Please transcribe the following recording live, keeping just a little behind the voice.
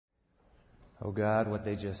Oh God, what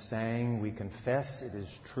they just sang, we confess it is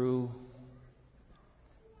true.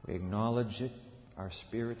 We acknowledge it, our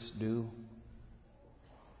spirits do.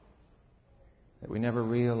 That we never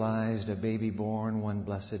realized a baby born one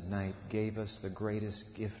blessed night gave us the greatest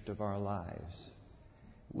gift of our lives.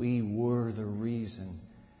 We were the reason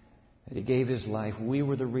that He gave His life. We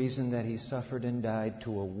were the reason that He suffered and died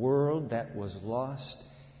to a world that was lost.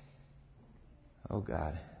 Oh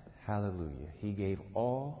God, hallelujah. He gave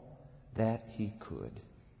all that He could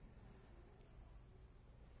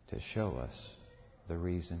to show us the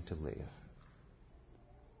reason to live.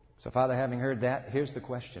 So, Father, having heard that, here's the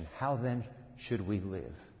question. How then should we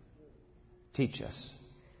live? Teach us.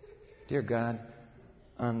 Dear God,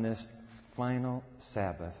 on this final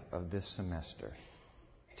Sabbath of this semester,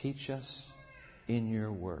 teach us in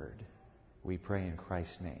your word. We pray in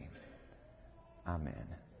Christ's name. Amen.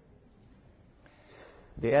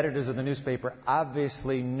 The editors of the newspaper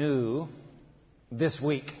obviously knew this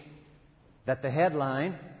week that the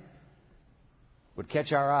headline would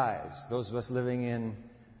catch our eyes, those of us living in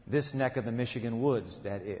this neck of the Michigan woods,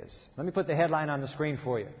 that is. Let me put the headline on the screen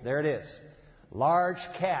for you. There it is. Large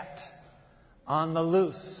cat on the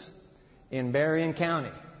loose in Berrien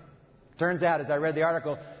County. Turns out, as I read the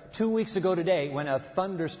article, 2 weeks ago today, when a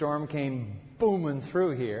thunderstorm came booming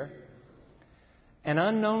through here, an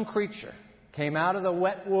unknown creature came out of the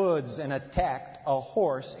wet woods and attacked a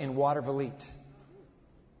horse in Watervliet.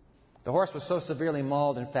 The horse was so severely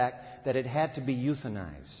mauled, in fact, that it had to be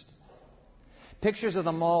euthanized. Pictures of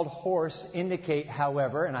the mauled horse indicate,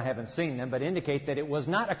 however, and I haven't seen them, but indicate that it was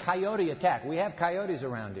not a coyote attack. We have coyotes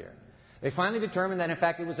around here. They finally determined that, in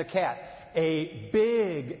fact, it was a cat. A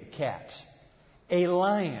big cat. A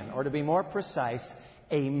lion, or to be more precise,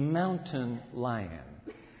 a mountain lion.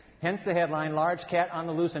 Hence the headline, Large Cat on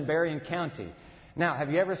the Loose in Berrien County. Now,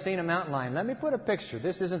 have you ever seen a mountain lion? Let me put a picture.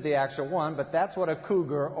 This isn't the actual one, but that's what a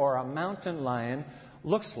cougar or a mountain lion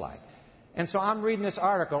looks like. And so I'm reading this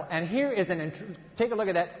article, and here is take a look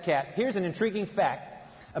at that cat. Here's an intriguing fact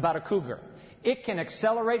about a cougar. It can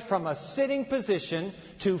accelerate from a sitting position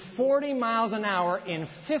to 40 miles an hour in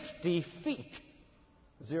 50 feet.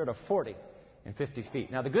 0 to 40 in 50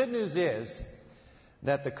 feet. Now, the good news is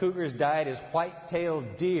that the cougar's diet is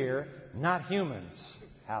white-tailed deer, not humans.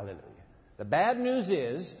 Hallelujah. The bad news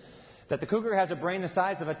is that the cougar has a brain the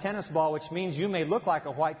size of a tennis ball, which means you may look like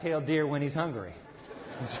a white-tailed deer when he's hungry.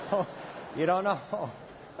 So, you don't know.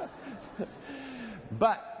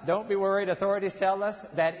 But don't be worried. Authorities tell us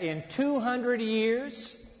that in 200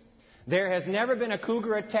 years, there has never been a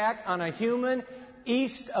cougar attack on a human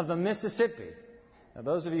east of the Mississippi. Now,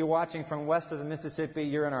 those of you watching from west of the Mississippi,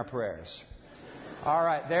 you're in our prayers. All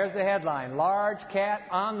right, there's the headline. Large cat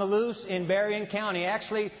on the loose in Berrien County.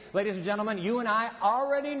 Actually, ladies and gentlemen, you and I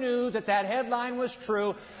already knew that that headline was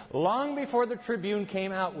true long before the Tribune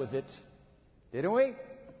came out with it. Didn't we?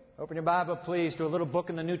 Open your Bible, please, to a little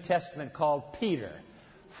book in the New Testament called Peter.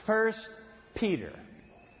 1 Peter.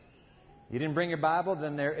 You didn't bring your Bible?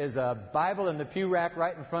 Then there is a Bible in the pew rack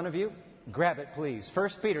right in front of you. Grab it, please. 1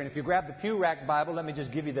 Peter. And if you grab the pew rack Bible, let me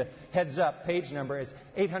just give you the heads up. Page number is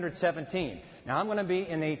 817. Now, I'm going to be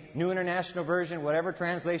in the New International Version. Whatever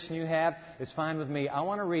translation you have is fine with me. I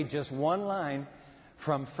want to read just one line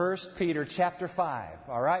from 1 Peter chapter 5.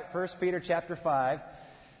 All right? 1 Peter chapter 5.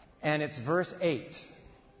 And it's verse 8.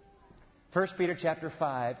 1 Peter chapter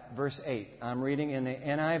 5, verse 8. I'm reading in the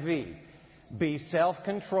NIV. Be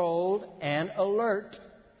self-controlled and alert.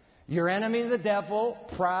 Your enemy, the devil,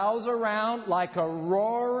 prowls around like a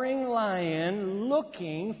roaring lion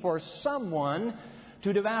looking for someone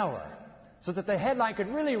to devour. So that the headline could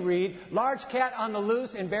really read, Large Cat on the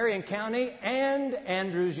Loose in Berrien County and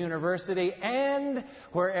Andrews University and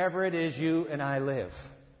wherever it is you and I live.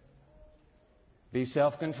 Be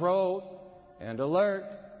self-controlled and alert.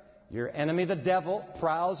 Your enemy, the devil,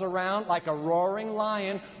 prowls around like a roaring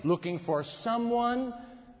lion looking for someone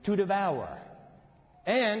to devour.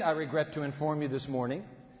 And I regret to inform you this morning,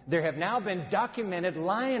 there have now been documented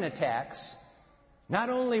lion attacks, not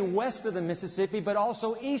only west of the Mississippi, but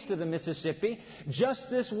also east of the Mississippi. Just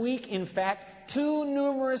this week, in fact, too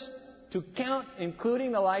numerous to count,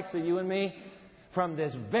 including the likes of you and me, from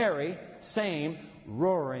this very same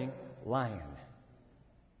roaring lion.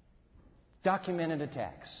 Documented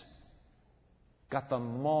attacks. Got the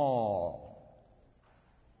maul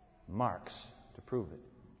marks to prove it.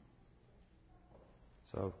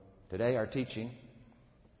 So today our teaching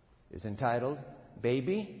is entitled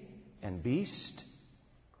Baby and Beast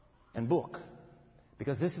and Book.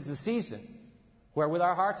 Because this is the season where with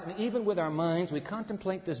our hearts and even with our minds we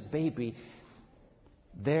contemplate this baby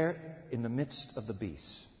there in the midst of the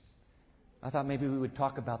beasts. I thought maybe we would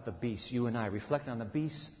talk about the beast, you and I. Reflect on the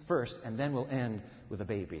beast first, and then we'll end with a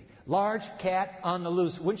baby. Large cat on the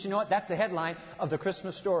loose. Wouldn't you know it? That's the headline of the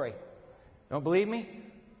Christmas story. Don't believe me?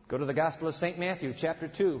 Go to the Gospel of St. Matthew, chapter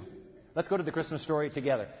 2. Let's go to the Christmas story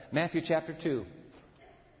together. Matthew chapter 2.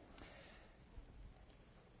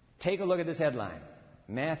 Take a look at this headline.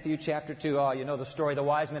 Matthew chapter 2. Oh, you know the story. The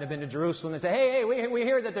wise men have been to Jerusalem. They say, hey, we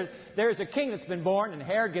hear that there's a king that's been born, and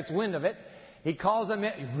Herod gets wind of it. He calls them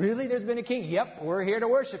in. Really? There's been a king? Yep, we're here to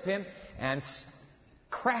worship him. And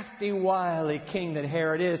crafty, wily king that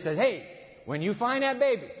Herod is says, hey, when you find that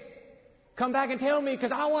baby, come back and tell me,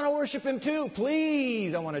 because I want to worship him too.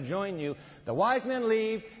 Please, I want to join you. The wise men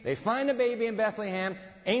leave. They find the baby in Bethlehem.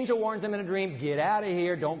 Angel warns them in a dream, get out of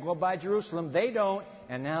here. Don't go by Jerusalem. They don't.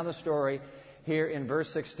 And now the story here in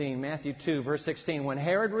verse 16, Matthew 2, verse 16. When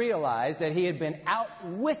Herod realized that he had been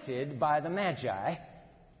outwitted by the Magi,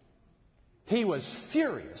 he was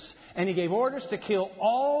furious, and he gave orders to kill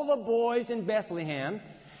all the boys in Bethlehem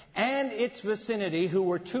and its vicinity who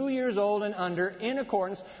were 2 years old and under, in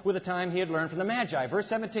accordance with the time he had learned from the Magi. Verse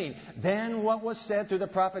 17, then what was said through the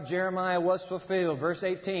prophet Jeremiah was fulfilled. Verse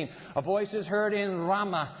 18, a voice is heard in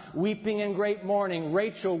Ramah, weeping in great mourning,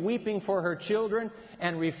 Rachel weeping for her children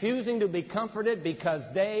and refusing to be comforted because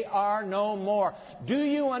they are no more. Do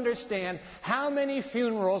you understand how many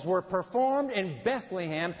funerals were performed in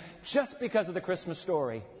Bethlehem just because of the Christmas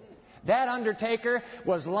story? That undertaker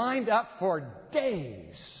was lined up for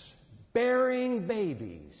days, burying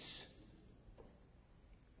babies.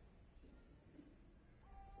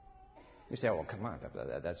 You say, well, come on,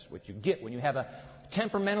 that's what you get when you have a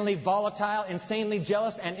temperamentally volatile, insanely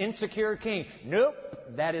jealous, and insecure king. Nope,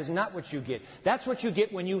 that is not what you get. That's what you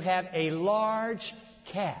get when you have a large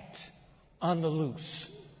cat on the loose.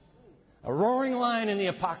 A roaring lion in the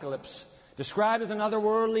apocalypse, described as an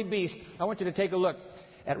otherworldly beast. I want you to take a look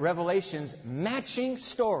at Revelation's matching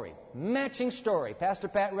story. Matching story. Pastor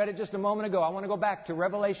Pat read it just a moment ago. I want to go back to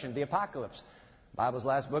Revelation, the Apocalypse. Bible's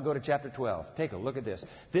last book. Go to chapter 12. Take a look at this.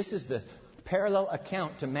 This is the parallel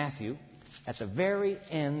account to Matthew at the very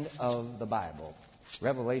end of the Bible.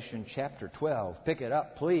 Revelation chapter 12. Pick it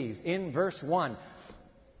up, please. In verse 1.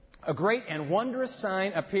 A great and wondrous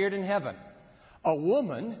sign appeared in heaven. A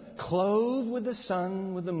woman clothed with the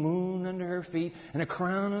sun, with the moon under her feet, and a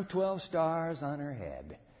crown of 12 stars on her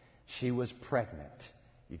head. She was pregnant.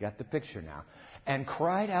 You got the picture now. And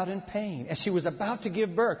cried out in pain as she was about to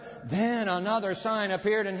give birth. Then another sign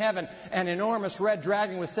appeared in heaven, an enormous red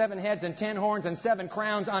dragon with 7 heads and 10 horns and 7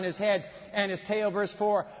 crowns on his heads. And his tail, verse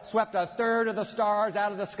 4, swept a third of the stars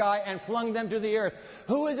out of the sky and flung them to the earth.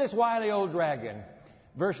 Who is this wily old dragon?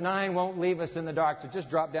 Verse 9 won't leave us in the dark, so just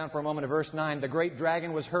drop down for a moment to verse 9. The great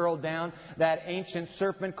dragon was hurled down, that ancient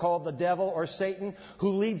serpent called the devil or Satan,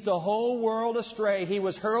 who leads the whole world astray. He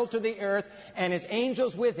was hurled to the earth, and his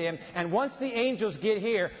angels with him. And once his angels get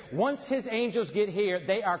here,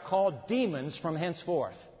 they are called demons from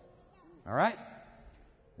henceforth. All right?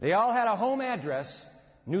 They all had a home address,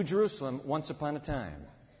 New Jerusalem, once upon a time.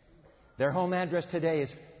 Their home address today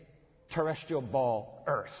is terrestrial ball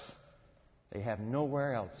Earth. They have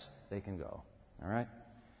nowhere else they can go. All right?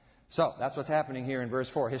 So, that's what's happening here in verse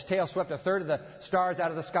 4. His tail swept a third of the stars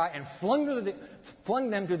out of the sky and flung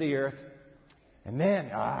them to the earth. And then,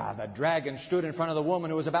 the dragon stood in front of the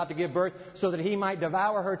woman who was about to give birth so that he might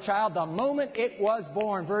devour her child the moment it was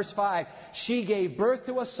born. Verse 5, she gave birth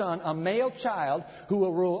to a son, a male child, who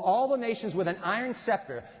will rule all the nations with an iron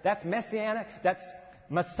scepter. That's messianic, that's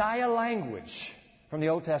Messiah language from the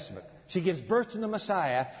Old Testament. She gives birth to the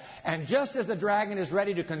Messiah, and just as the dragon is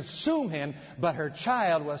ready to consume him, but her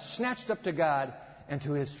child was snatched up to God and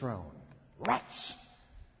to his throne. Rats!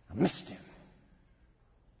 I missed him.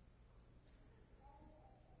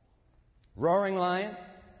 Roaring lion,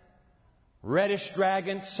 reddish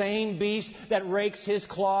dragon, same beast that rakes his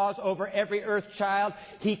claws over every earth child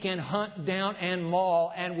he can hunt down and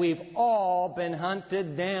maul, and we've all been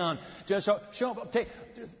hunted down. Just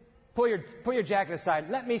pull your jacket aside.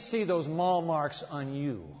 Let me see those maul marks on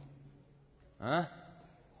you. Huh?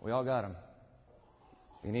 We all got them.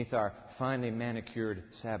 Beneath our finely manicured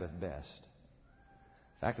Sabbath best.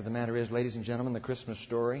 Fact of the matter is, ladies and gentlemen, the Christmas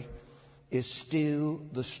story is still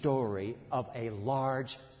the story of a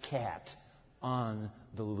large cat on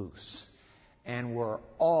the loose. And we're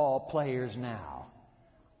all players now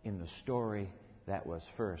in the story that was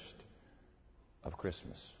first of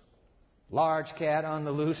Christmas. Large cat on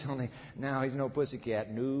the loose, only now he's no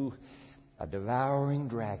pussycat. No, a devouring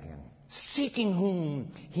dragon, seeking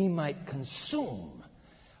whom he might consume.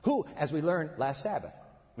 Who, as we learned last Sabbath,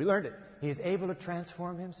 we learned it, he is able to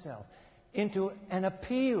transform himself into an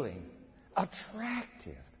appealing,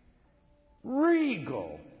 attractive,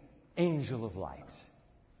 regal angel of light.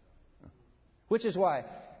 Which is why,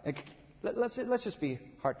 let's just be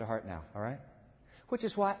heart to heart now, all right? Which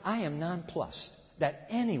is why I am nonplussed that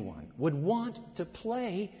anyone would want to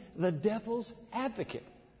play the devil's advocate.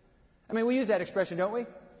 I mean, we use that expression, don't we?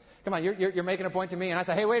 Come on, you're making a point to me, and I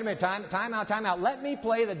say, hey, wait a minute, time out. Let me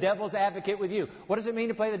play the devil's advocate with you. What does it mean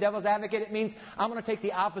to play the devil's advocate? It means I'm going to take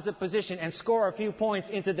the opposite position and score a few points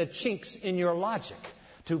into the chinks in your logic.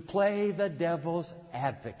 To play the devil's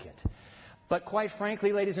advocate. But quite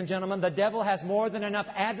frankly, ladies and gentlemen, the devil has more than enough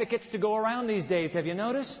advocates to go around these days. Have you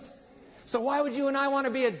noticed? So why would you and I want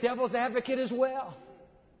to be a devil's advocate as well?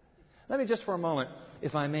 Let me just for a moment,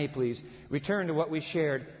 if I may please, return to what we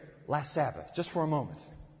shared last Sabbath. Just for a moment.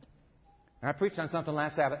 I preached on something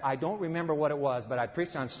last Sabbath. I don't remember what it was, but I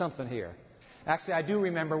preached on something here. Actually, I do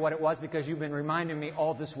remember what it was because you've been reminding me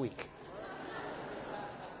all this week.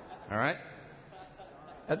 All right?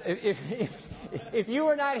 If you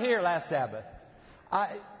were not here last Sabbath,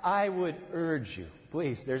 I would urge you,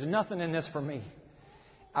 please, there's nothing in this for me.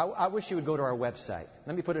 I wish you would go to our website.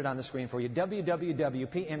 Let me put it on the screen for you,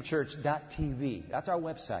 www.pmchurch.tv. That's our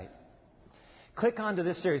website. Click onto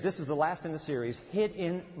this series. This is the last in the series, Hid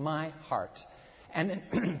in My Heart. And then,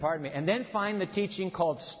 pardon me, and then find the teaching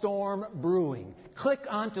called Storm Brewing. Click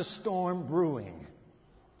onto Storm Brewing.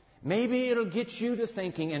 Maybe it'll get you to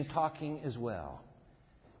thinking and talking as well.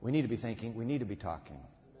 We need to be thinking. We need to be talking.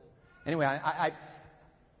 Anyway, I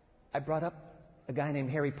brought up a guy named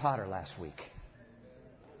Harry Potter last week.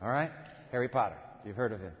 All right? Harry Potter. You've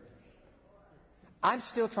heard of him. I'm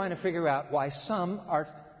still trying to figure out why some are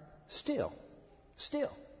still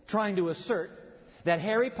trying to assert that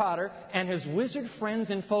Harry Potter and his wizard friends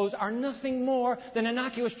and foes are nothing more than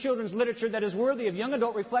innocuous children's literature that is worthy of young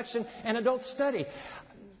adult reflection and adult study.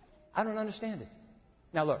 I don't understand it.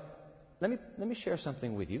 Now look. Let me share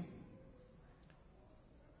something with you.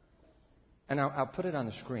 And I'll put it on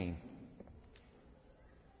the screen.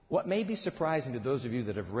 What may be surprising to those of you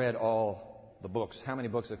that have read all the books, how many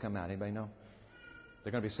books have come out? Anybody know? There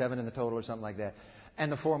are going to be 7 in the total or something like that.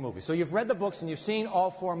 And the 4 movies. So you've read the books and you've seen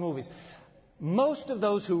all 4 movies. Most of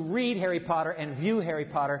those who read Harry Potter and view Harry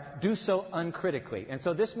Potter do so uncritically. And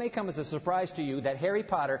so this may come as a surprise to you that Harry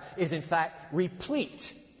Potter is in fact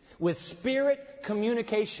replete with spirit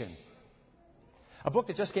communication. A book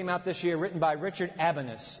that just came out this year written by Richard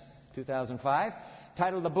Abanus, 2005,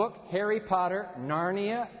 titled the book, Harry Potter,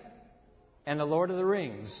 Narnia, and the Lord of the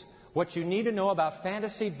Rings. What you need to know about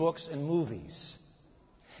fantasy books and movies.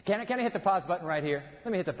 Can I hit the pause button right here?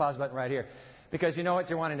 Let me hit the pause button right here. Because you know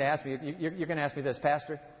what you're wanting to ask me? You're going to ask me this,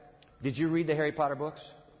 Pastor. Did you read the Harry Potter books?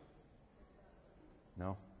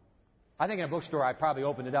 No. I think in a bookstore I probably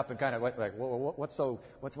opened it up and kind of went like, what's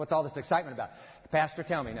all this excitement about? Pastor,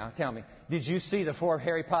 tell me. Did you see the 4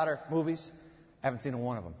 Harry Potter movies? I haven't seen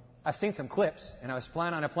one of them. I've seen some clips, and I was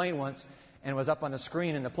flying on a plane once, and it was up on the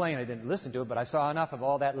screen in the plane. I didn't listen to it, but I saw enough of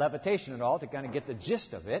all that levitation and all to kind of get the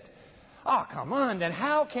gist of it. Oh, come on, then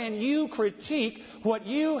how can you critique what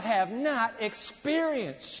you have not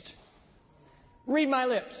experienced? Read my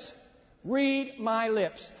lips. Read my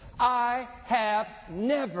lips. I have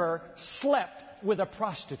never slept with a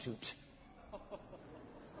prostitute.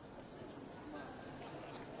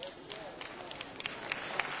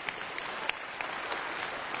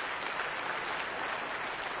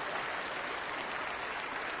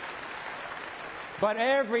 But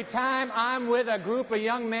every time I'm with a group of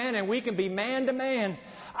young men and we can be man to man,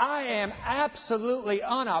 I am absolutely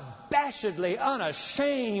unabashedly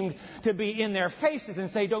unashamed to be in their faces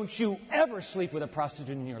and say, don't you ever sleep with a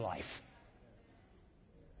prostitute in your life.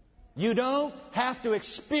 You don't have to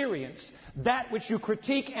experience that which you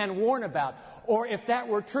critique and warn about. Or if that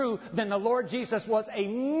were true, then the Lord Jesus was a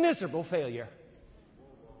miserable failure.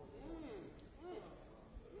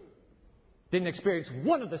 Didn't experience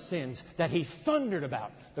one of the sins that he thundered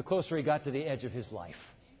about the closer he got to the edge of his life.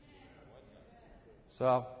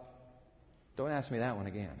 So, don't ask me that one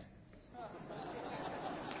again.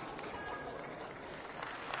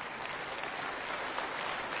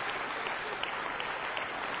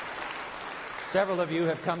 Several of you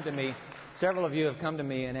have come to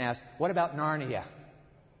me and asked, what about Narnia?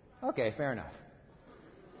 Okay, fair enough.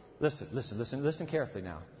 Listen carefully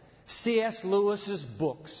now. C.S. Lewis's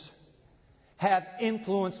books have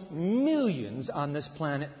influenced millions on this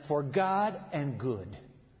planet for God and good.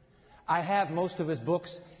 I have most of his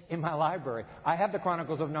books in my library. I have the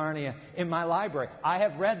Chronicles of Narnia in my library. I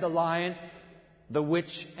have read The Lion, the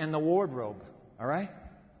Witch, and the Wardrobe. All right?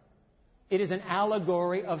 It is an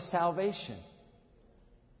allegory of salvation.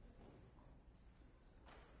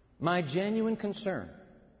 My genuine concern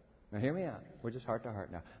Now hear me out. We're just heart to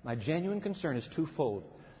heart now. My genuine concern is twofold.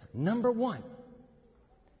 Number one,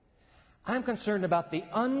 I'm concerned about the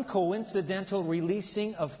uncoincidental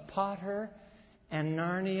releasing of Potter and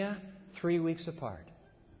Narnia 3 weeks apart.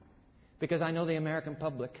 Because I know the American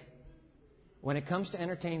public, when it comes to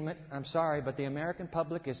entertainment, I'm sorry, but the American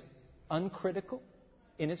public is uncritical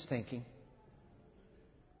in its thinking.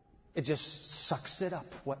 It just sucks it up,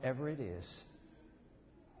 whatever it is.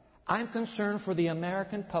 I'm concerned for the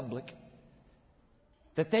American public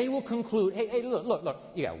that they will conclude, hey, look,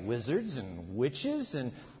 you got wizards and witches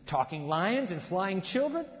and talking lions and flying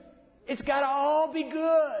children. It's got to all be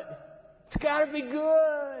good. It's got to be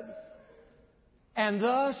good. And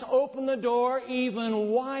thus open the door even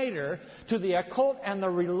wider to the occult and the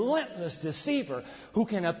relentless deceiver who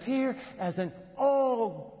can appear as an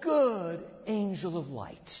all-good angel of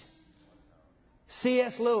light.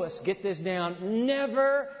 C.S. Lewis, get this down,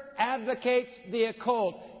 never advocates the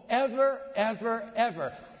occult. Ever, ever,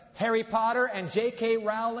 ever. Harry Potter and J.K.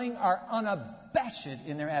 Rowling are unabashed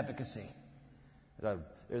in their advocacy.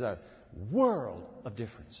 There's a world of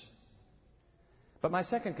difference. But my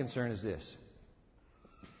second concern is this.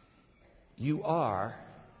 You are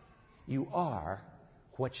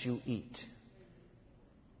what you eat.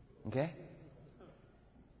 Okay?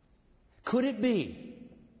 Could it be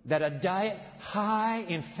that a diet high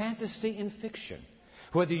in fantasy and fiction,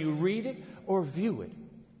 whether you read it or view it,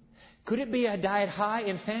 could it be a diet high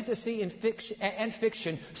in fantasy and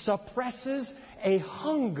fiction suppresses a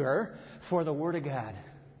hunger for the Word of God?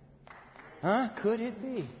 Huh? Could it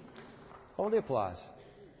be? Hold the applause.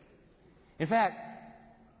 In fact,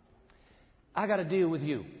 I got to deal with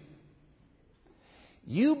you.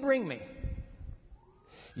 You bring me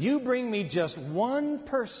just one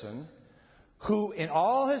person who, in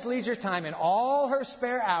all his leisure time, in all her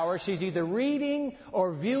spare hours, she's either reading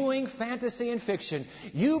or viewing fantasy and fiction.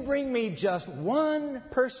 You bring me just one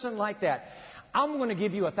person like that. I'm going to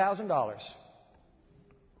give you $1,000.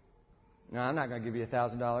 No, I'm not going to give you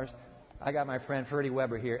 $1,000. I got my friend Ferdy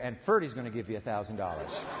Weber here, and Ferdy's going to give you $1,000.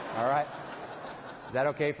 All right? Is that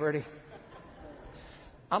okay, Ferdy?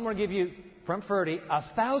 I'm going to give you, from Ferdy,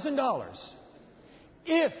 $1,000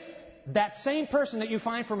 if that same person that you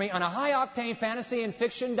find for me on a high-octane fantasy and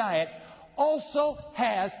fiction diet also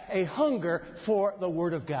has a hunger for the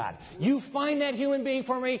Word of God. You find that human being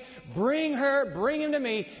for me, bring him to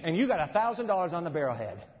me, and you got $1,000 on the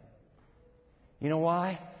barrelhead. You know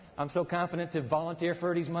why I'm so confident to volunteer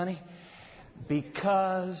Ferdy's money?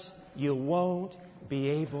 Because you won't be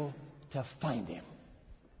able to find him.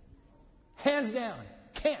 Hands down.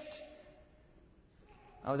 Can't.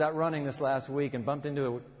 I was out running this last week and bumped into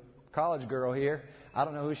a college girl here. I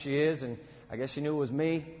don't know who she is, and I guess she knew it was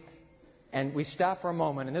me. And we stopped for a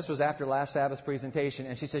moment, and this was after last Sabbath's presentation,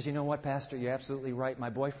 and she says, you know what, Pastor, you're absolutely right. My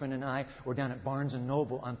boyfriend and I were down at Barnes &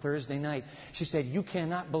 Noble on Thursday night. She said, you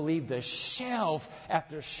cannot believe the shelf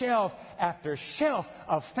after shelf after shelf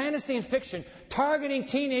of fantasy and fiction targeting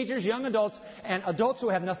teenagers, young adults, and adults who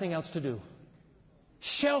have nothing else to do.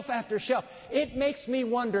 Shelf after shelf. It makes me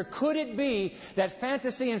wonder, could it be that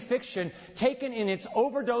fantasy and fiction, taken in its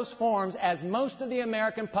overdose forms as most of the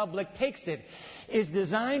American public takes it, is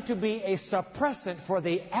designed to be a suppressant for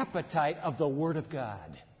the appetite of the Word of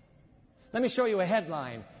God? Let me show you a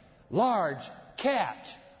headline. Large cat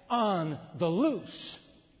on the loose.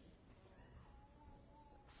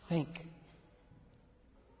 Think.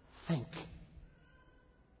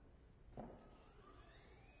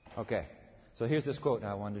 Okay. So here's this quote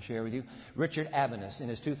I wanted to share with you. Richard Abennis, in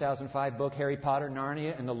his 2005 book, Harry Potter,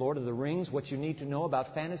 Narnia, and the Lord of the Rings, What You Need to Know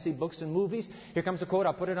About Fantasy Books and Movies. Here comes a quote.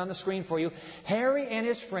 I'll put it on the screen for you. Harry and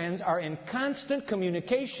his friends are in constant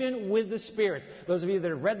communication with the spirits. Those of you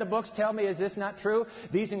that have read the books, tell me, is this not true?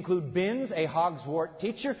 These include Binns, a Hogswort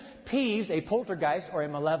teacher, Peeves, a poltergeist or a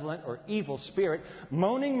malevolent or evil spirit,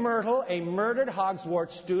 Moaning Myrtle, a murdered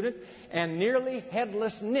Hogswort student, and Nearly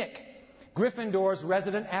Headless Nick, Gryffindor's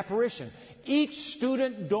resident apparition. Each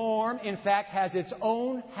student dorm, in fact, has its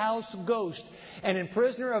own house ghost. And in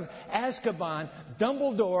Prisoner of Azkaban,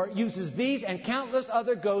 Dumbledore uses these and countless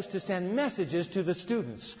other ghosts to send messages to the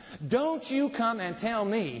students. Don't you come and tell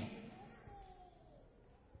me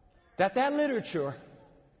that literature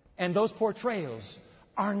and those portrayals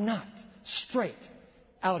are not straight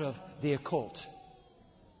out of the occult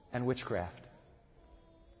and witchcraft.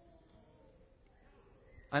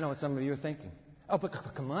 I know what some of you are thinking. Oh, but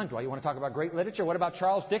come on, Dwight, you want to talk about great literature? What about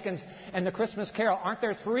Charles Dickens and The Christmas Carol? Aren't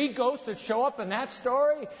there 3 ghosts that show up in that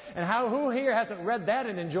story? And who here hasn't read that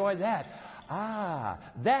and enjoyed that?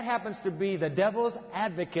 That happens to be the devil's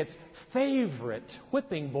advocate's favorite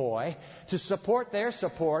whipping boy to support their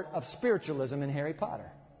support of spiritualism in Harry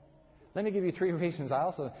Potter. Let me give you 3 reasons. I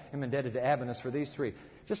also am indebted to Adventists for these 3.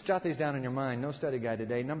 Just jot these down in your mind. No study guide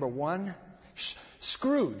today. Number 1,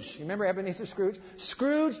 Scrooge. You remember Ebenezer Scrooge?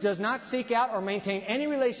 Scrooge does not seek out or maintain any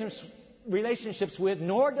relationships with,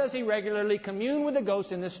 nor does he regularly commune with the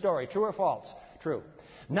ghost in this story. True or false? True.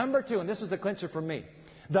 Number 2, and this was the clincher for me.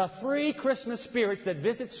 The 3 Christmas spirits that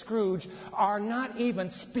visit Scrooge are not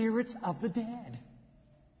even spirits of the dead.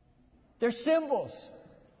 They're symbols.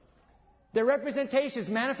 They're representations,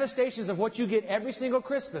 manifestations of what you get every single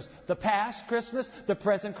Christmas. The past Christmas, the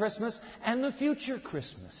present Christmas, and the future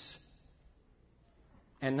Christmas.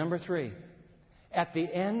 And number 3, at the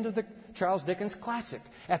end of the Charles Dickens classic,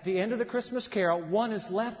 at the end of the Christmas Carol, one is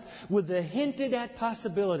left with the hinted at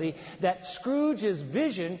possibility that Scrooge's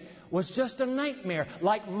vision was just a nightmare,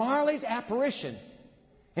 like Marley's apparition,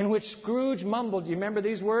 in which Scrooge mumbled, you remember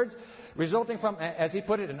these words? Resulting from, as he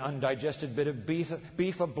put it, an undigested bit of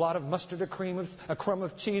beef, a blot of mustard, a crumb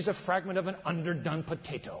of cheese, a fragment of an underdone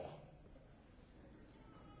potato.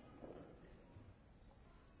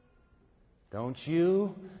 Don't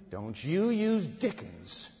you use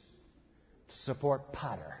Dickens to support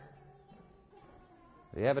Potter.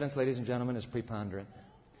 The evidence, ladies and gentlemen, is preponderant.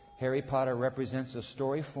 Harry Potter represents a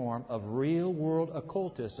story form of real-world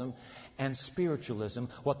occultism and spiritualism,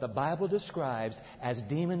 what the Bible describes as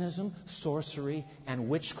demonism, sorcery, and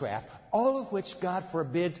witchcraft, all of which God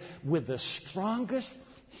forbids with the strongest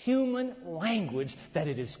human language that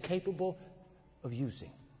it is capable of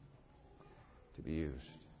using to be used.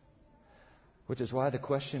 Which is why the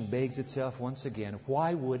question begs itself once again,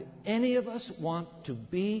 why would any of us want to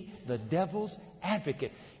be the devil's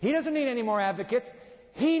advocate? He doesn't need any more advocates.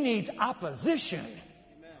 He needs opposition.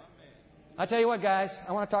 Amen. I tell you what, guys,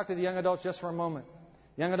 I want to talk to the young adults just for a moment.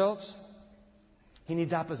 Young adults, he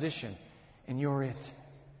needs opposition, and you're it.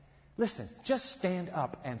 Listen, just stand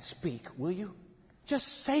up and speak, will you?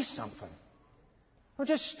 Just say something. Don't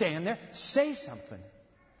just stand there. Say something.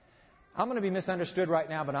 I'm going to be misunderstood right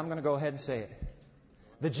now, but I'm going to go ahead and say it.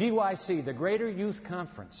 The GYC, the Greater Youth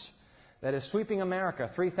Conference, that is sweeping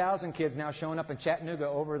America, 3,000 kids now showing up in Chattanooga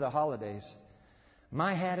over the holidays.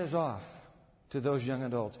 My hat is off to those young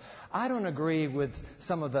adults. I don't agree with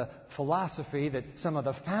some of the philosophy that some of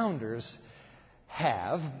the founders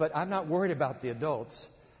have, but I'm not worried about the adults.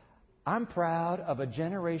 I'm proud of a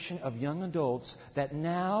generation of young adults that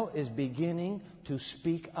now is beginning to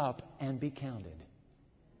speak up and be counted.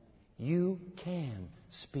 You can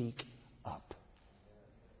speak up.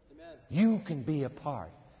 Amen. You can be a part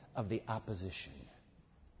of the opposition.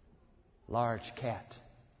 Large cat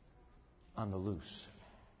on the loose.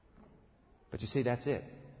 But you see, that's it.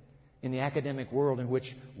 In the academic world in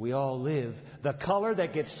which we all live, the color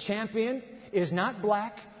that gets championed is not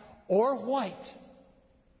black or white,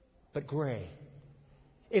 but gray.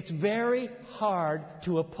 It's very hard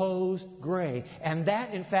to oppose gray. And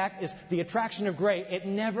that, in fact, is the attraction of gray. It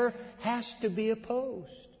never has to be opposed.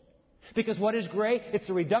 Because what is gray? It's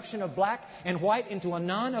a reduction of black and white into a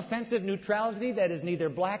non-offensive neutrality that is neither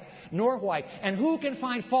black nor white. And who can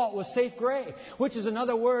find fault with safe gray? Which is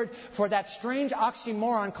another word for that strange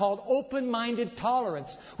oxymoron called open-minded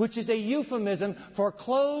tolerance, which is a euphemism for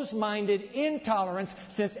closed-minded intolerance,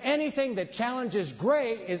 since anything that challenges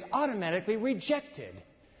gray is automatically rejected.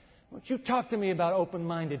 Don't you talk to me about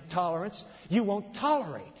open-minded tolerance. You won't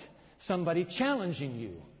tolerate somebody challenging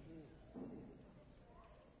you.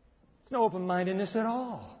 It's no open-mindedness at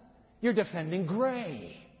all. You're defending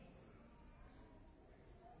gray.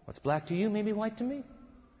 What's black to you may be white to me.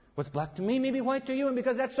 What's black to me may be white to you. And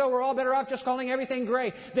because that's so, we're all better off just calling everything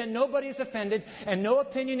gray. Then nobody's offended and no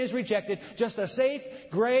opinion is rejected. Just a safe,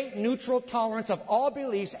 gray, neutral tolerance of all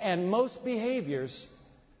beliefs and most behaviors.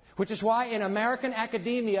 Which is why in American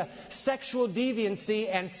academia, sexual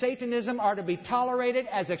deviancy and Satanism are to be tolerated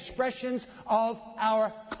as expressions of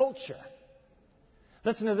our culture.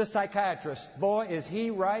 Listen to this psychiatrist. Boy, is he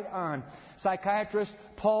right on. Psychiatrist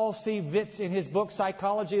Paul C. Vitz, in his book,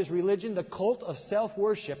 Psychology is Religion, The Cult of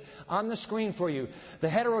Self-Worship, on the screen for you. The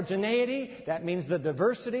heterogeneity, that means the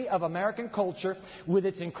diversity of American culture, with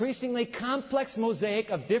its increasingly complex mosaic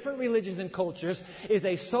of different religions and cultures, is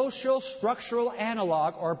a social structural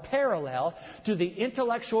analog or parallel to the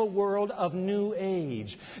intellectual world of New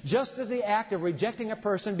Age. Just as the act of rejecting a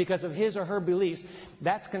person because of his or her beliefs,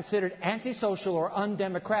 that's considered antisocial or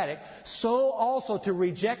undemocratic, so also to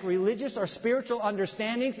reject religious or spiritual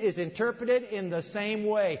understandings is interpreted in the same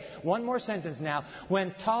way. One more sentence now.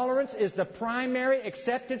 When tolerance is the primary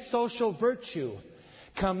accepted social virtue,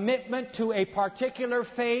 commitment to a particular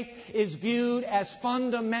faith is viewed as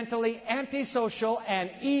fundamentally antisocial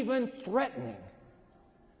and even threatening.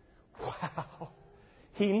 Wow.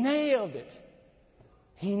 He nailed it.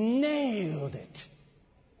 He nailed it.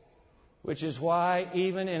 Which is why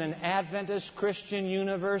even in an Adventist Christian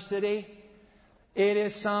university, it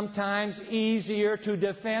is sometimes easier to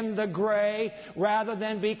defend the gray rather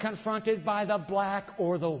than be confronted by the black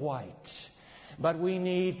or the white. But we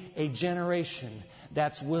need a generation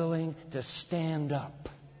that's willing to stand up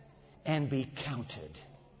and be counted.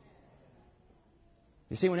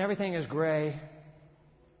 You see, when everything is gray,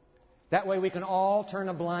 that way we can all turn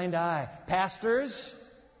a blind eye. Pastors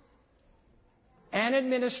and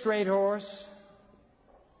administrators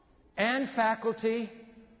and faculty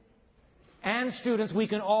and students, we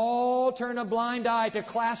can all turn a blind eye to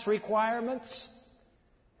class requirements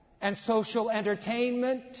and social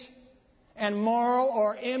entertainment and moral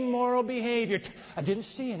or immoral behavior. I didn't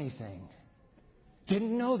see anything.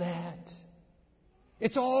 Didn't know that.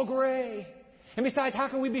 It's all gray. And besides, how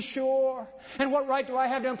can we be sure? And what right do I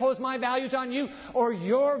have to impose my values on you or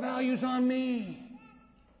your values on me?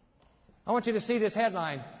 I want you to see this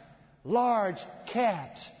headline. Large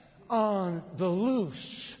cat on the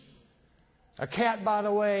loose. A cat, by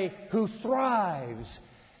the way, who thrives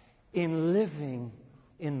in living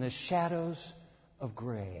in the shadows of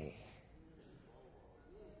gray.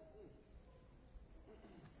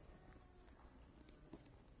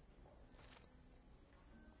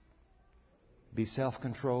 Be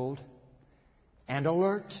self-controlled and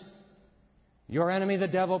alert. Your enemy, the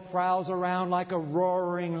devil, prowls around like a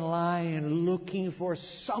roaring lion looking for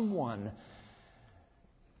someone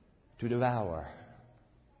to devour.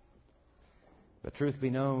 But truth be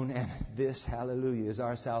known, and this, hallelujah, is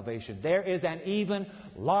our salvation. There is an even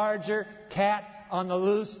larger cat on the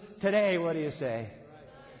loose today. What do you say?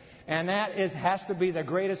 And that has to be the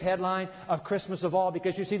greatest headline of Christmas of all,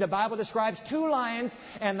 because you see, the Bible describes two lions,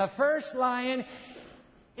 and the first lion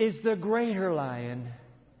is the greater lion.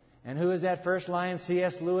 And who is that first lion?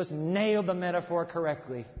 C.S. Lewis nailed the metaphor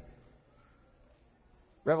correctly.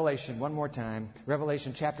 Revelation, one more time.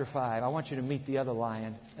 Revelation chapter 5. I want you to meet the other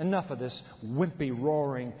lion. Enough of this wimpy,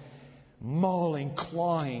 roaring, mauling,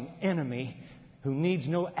 clawing enemy who needs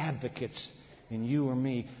no advocates in you or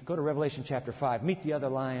me. Go to Revelation chapter 5. Meet the other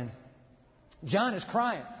lion. John is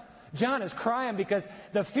crying. John is crying because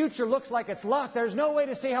the future looks like it's locked. There's no way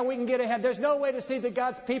to see how we can get ahead. There's no way to see that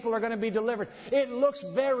God's people are going to be delivered. It looks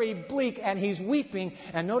very bleak, and he's weeping.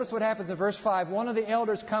 And notice what happens in verse 5. One of the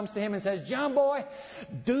elders comes to him and says, John boy,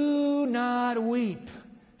 do not weep.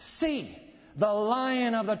 See, the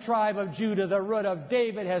Lion of the tribe of Judah, the Root of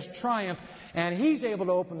David, has triumphed, and he's able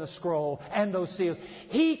to open the scroll and those seals.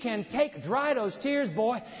 He can dry those tears,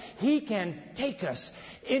 boy. He can take us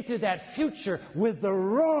into that future with the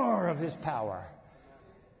roar of his power.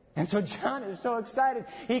 And so John is so excited.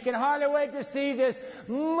 He can hardly wait to see this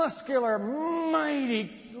muscular,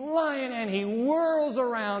 mighty lion, and he whirls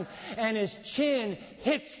around, and his chin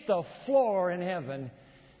hits the floor in heaven.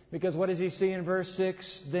 Because what does he see in verse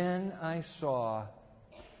 6? Then I saw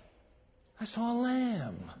a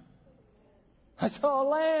lamb. I saw a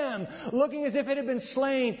lamb looking as if it had been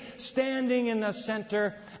slain, standing in the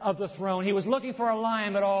center of the throne. He was looking for a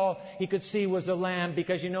lion, but all he could see was a lamb.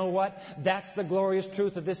 Because you know what? That's the glorious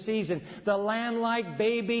truth of this season. The lamb-like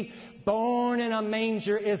baby born in a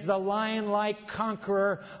manger is the lion-like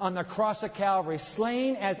conqueror on the cross of Calvary,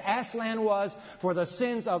 slain as Aslan was for the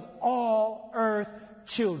sins of all earth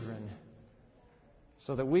children,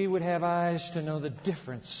 so that we would have eyes to know the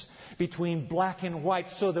difference between black and white,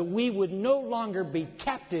 so that we would no longer be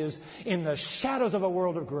captives in the shadows of a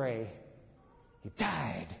world of gray. He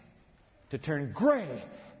died to turn gray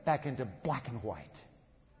back into black and white,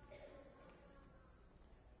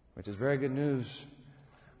 which is very good news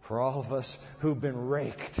for all of us who've been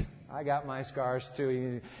raked. I got my scars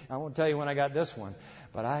too. I won't tell you when I got this one,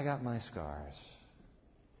 but I got my scars.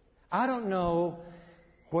 I don't know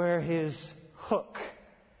where his hook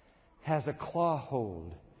has a claw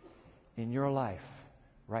hold in your life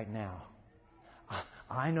right now.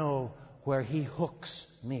 I know where he hooks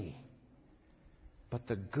me. But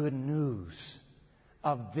the good news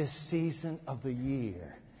of this season of the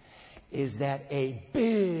year is that a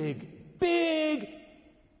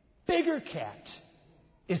bigger cat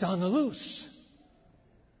is on the loose.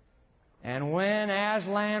 And when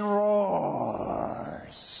Aslan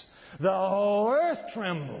roars, the whole earth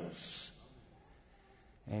trembles.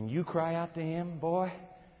 And you cry out to him, boy,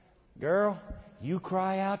 girl, you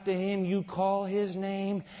cry out to him, you call his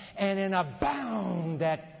name, and in a bound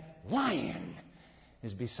that lion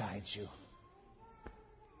is beside you.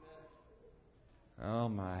 Oh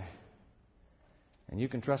my. And you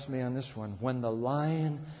can trust me on this one. When the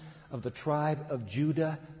Lion of the tribe of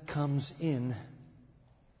Judah comes in,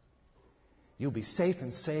 you'll be safe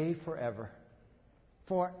and saved forever.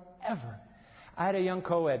 forever. I had a young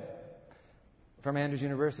co-ed from Andrews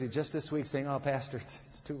University just this week saying, "Oh, Pastor,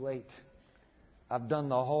 it's too late. I've done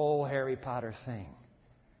the whole Harry Potter thing.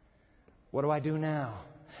 What do I do now?"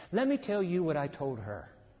 Let me tell you what I told her.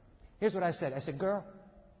 Here's what I said. I said, "Girl,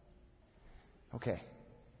 okay,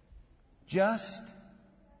 just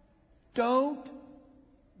don't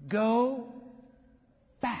go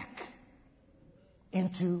back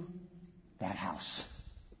into that house.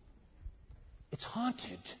 It's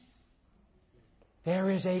haunted. There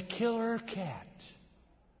is a killer cat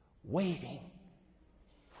waiting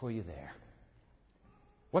for you there.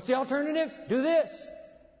 What's the alternative? Do this.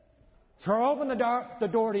 Throw open the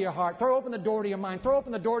door to your heart. Throw open the door to your mind. Throw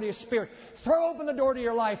open the door to your spirit. Throw open the door to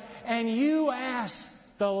your life. And you ask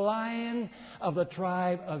the Lion of the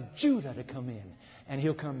tribe of Judah to come in. And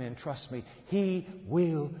He'll come in. Trust me. He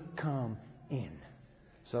will come in."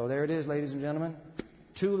 So there it is, ladies and gentlemen.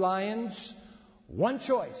 2 lions, 1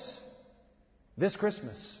 choice. This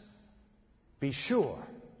Christmas, be sure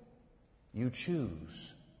you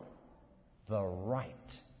choose the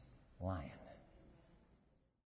right lion.